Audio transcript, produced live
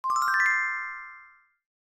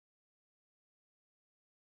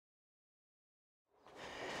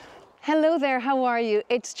Hello there, how are you?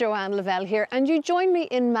 It's Joanne Lavelle here, and you join me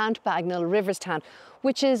in Mountbagnall Riverstown,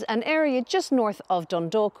 which is an area just north of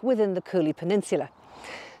Dundalk within the Cooley Peninsula.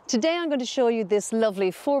 Today I'm going to show you this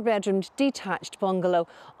lovely 4-bedroomed detached bungalow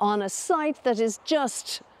on a site that is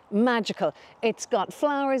just magical. It's got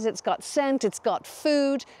flowers, it's got scent, it's got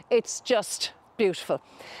food, it's just beautiful.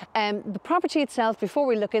 The property itself, before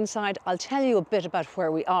we look inside, I'll tell you a bit about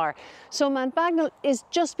where we are. So Mountbagnall is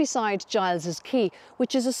just beside Giles's Quay,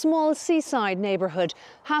 which is a small seaside neighbourhood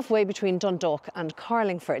halfway between Dundalk and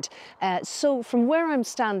Carlingford. So from where I'm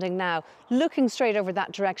standing now, looking straight over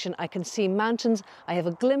that direction, I can see mountains, I have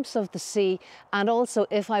a glimpse of the sea, and also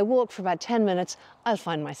if I walk for about 10 minutes, I'll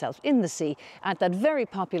find myself in the sea at that very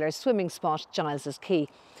popular swimming spot, Giles's Quay.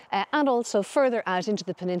 And also further out into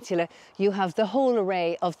the peninsula, you have the whole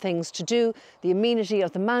array of things to do, the amenity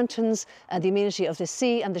of the mountains, the amenity of the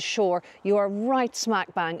sea and the shore. You are right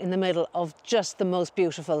smack bang in the middle of just the most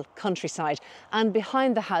beautiful countryside. And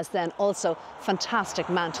behind the house then also fantastic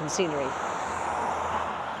mountain scenery.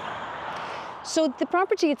 So the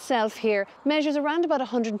property itself here measures around about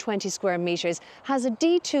 120 square metres, has a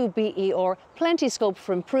D2 BER, plenty scope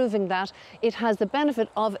for improving that. It has the benefit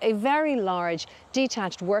of a very large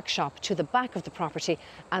detached workshop to the back of the property,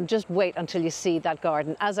 and just wait until you see that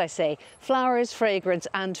garden. As I say, flowers, fragrance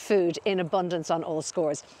and food in abundance on all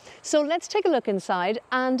scores. So let's take a look inside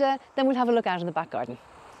and then we'll have a look out in the back garden.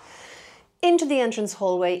 Into the entrance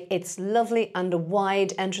hallway, it's lovely and a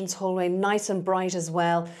wide entrance hallway, nice and bright as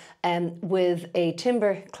well, with a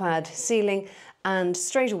timber clad ceiling. And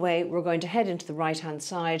straight away we're going to head into the right hand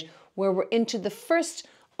side where we're into the first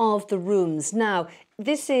of the rooms. Now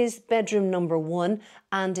this is bedroom number 1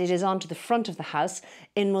 and it is onto the front of the house.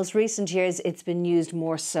 In most recent years it's been used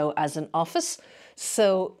more so as an office.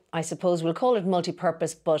 So I suppose we'll call it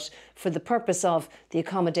multi-purpose, but for the purpose of the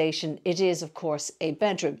accommodation, it is of course a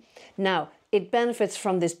bedroom. Now, it benefits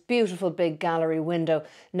from this beautiful big gallery window.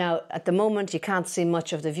 Now, at the moment, you can't see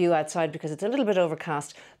much of the view outside because it's a little bit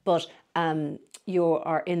overcast, but you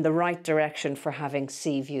are in the right direction for having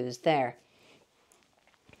sea views there.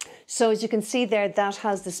 So as you can see there, that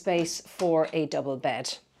has the space for a double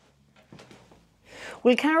bed.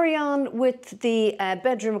 We'll carry on with the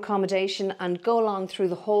bedroom accommodation and go along through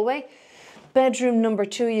the hallway. Bedroom number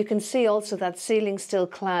 2, you can see also that ceiling still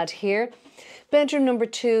clad here. Bedroom number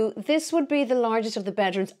 2, this would be the largest of the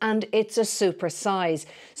bedrooms and it's a super size.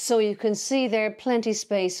 So you can see there plenty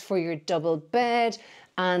space for your double bed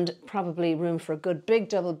and probably room for a good big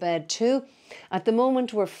double bed too. At the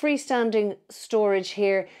moment we're freestanding storage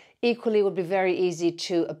here. Equally would be very easy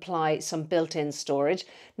to apply some built-in storage.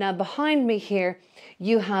 Now behind me here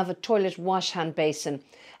you have a toilet wash hand basin.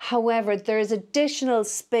 However, there is additional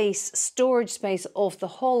space, storage space off the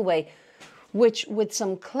hallway, which with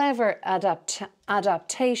some clever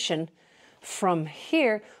adaptation from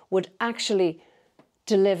here would actually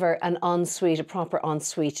deliver an ensuite, a proper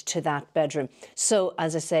ensuite to that bedroom. So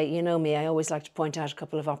as I say, you know me, I always like to point out a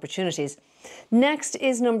couple of opportunities. Next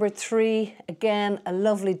is number 3, again, a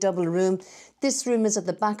lovely double room. This room is at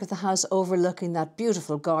the back of the house overlooking that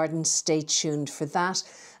beautiful garden. Stay tuned for that.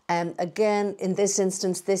 Again, in this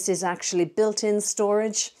instance, this is actually built-in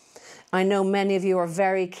storage. I know many of you are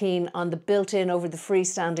very keen on the built-in over the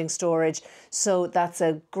freestanding storage, so that's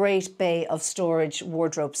a great bay of storage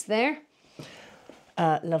wardrobes there.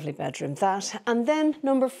 Lovely bedroom that. And then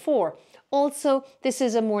number 4. Also, this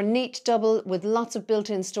is a more neat double with lots of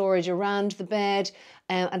built-in storage around the bed.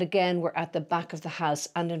 And again, we're at the back of the house.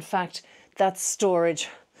 And in fact, that storage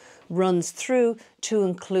runs through to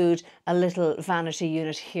include a little vanity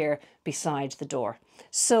unit here beside the door.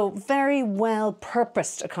 So very well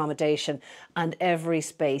purposed accommodation and every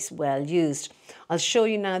space well used. I'll show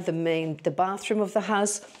you now the bathroom of the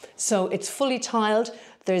house. So it's fully tiled.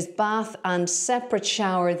 There's bath and separate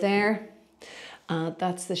shower there.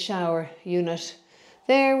 That's the shower unit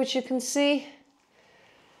there, which you can see.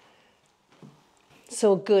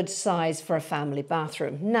 So a good size for a family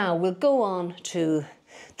bathroom. Now we'll go on to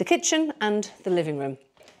the kitchen and the living room.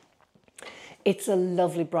 It's a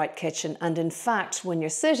lovely bright kitchen, and in fact when you're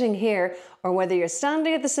sitting here, or whether you're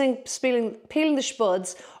standing at the sink peeling the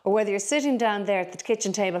spuds, or whether you're sitting down there at the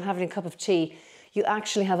kitchen table having a cup of tea, you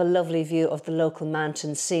actually have a lovely view of the local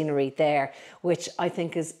mountain scenery there, which I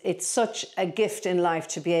think it's such a gift in life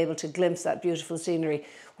to be able to glimpse that beautiful scenery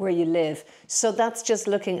where you live. So that's just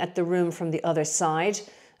looking at the room from the other side.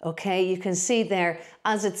 Okay, you can see there,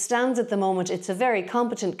 as it stands at the moment, it's a very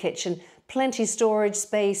competent kitchen, plenty storage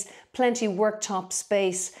space, plenty worktop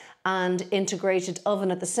space, and integrated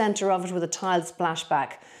oven at the centre of it with a tiled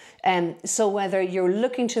splashback. So whether you're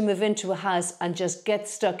looking to move into a house and just get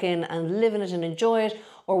stuck in and live in it and enjoy it,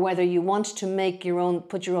 or whether you want to make your own,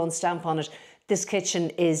 put your own stamp on it, this kitchen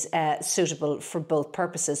is suitable for both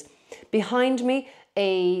purposes. Behind me,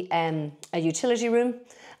 a utility room,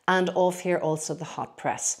 and off here also the hot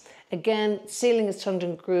press. Again, ceiling is tongued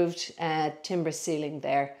and grooved, timber ceiling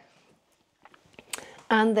there.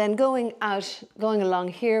 And then going along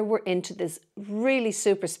here, we're into this really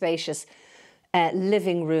super spacious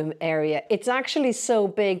living room area. It's actually so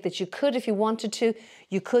big that you could, if you wanted to,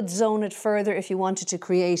 you could zone it further if you wanted to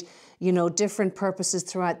create, you know, different purposes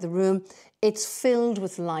throughout the room. It's filled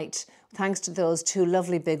with light thanks to those two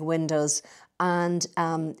lovely big windows. And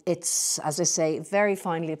it's, as I say, very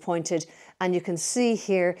finely appointed. And you can see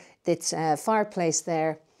here, it's a fireplace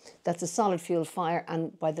there. That's a solid fuel fire,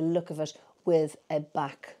 and by the look of it, with a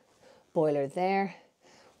back boiler there,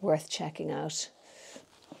 worth checking out.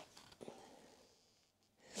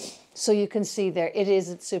 So you can see there, it is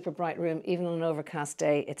a super bright room, even on an overcast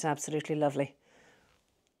day, it's absolutely lovely.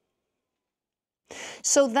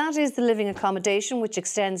 So that is the living accommodation, which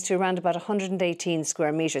extends to around about 118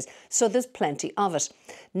 square metres. So there's plenty of it.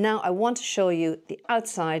 Now I want to show you the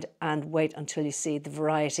outside and wait until you see the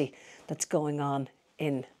variety that's going on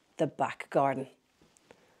in the back garden.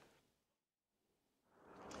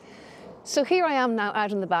 So here I am now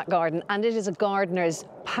out in the back garden, and it is a gardener's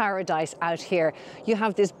paradise out here. You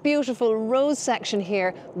have this beautiful rose section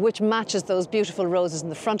here, which matches those beautiful roses in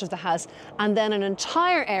the front of the house, and then an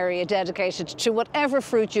entire area dedicated to whatever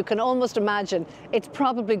fruit you can almost imagine. It's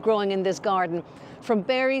probably growing in this garden, from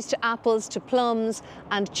berries to apples to plums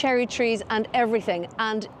and cherry trees and everything.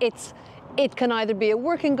 And it can either be a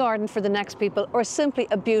working garden for the next people or simply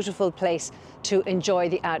a beautiful place to enjoy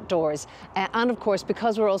the outdoors. And of course,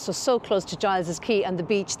 because we're also so close to Giles's Quay and the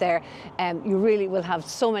beach there, you really will have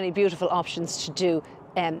so many beautiful options to do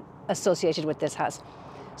associated with this house.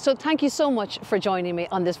 So thank you so much for joining me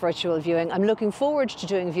on this virtual viewing. I'm looking forward to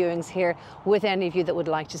doing viewings here with any of you that would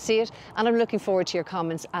like to see it, and I'm looking forward to your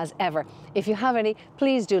comments as ever. If you have any,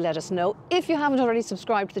 please do let us know. If you haven't already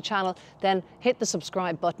subscribed to the channel, then hit the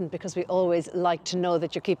subscribe button, because we always like to know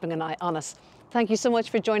that you're keeping an eye on us. Thank you so much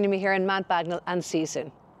for joining me here in Mountbagnall, and see you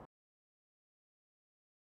soon.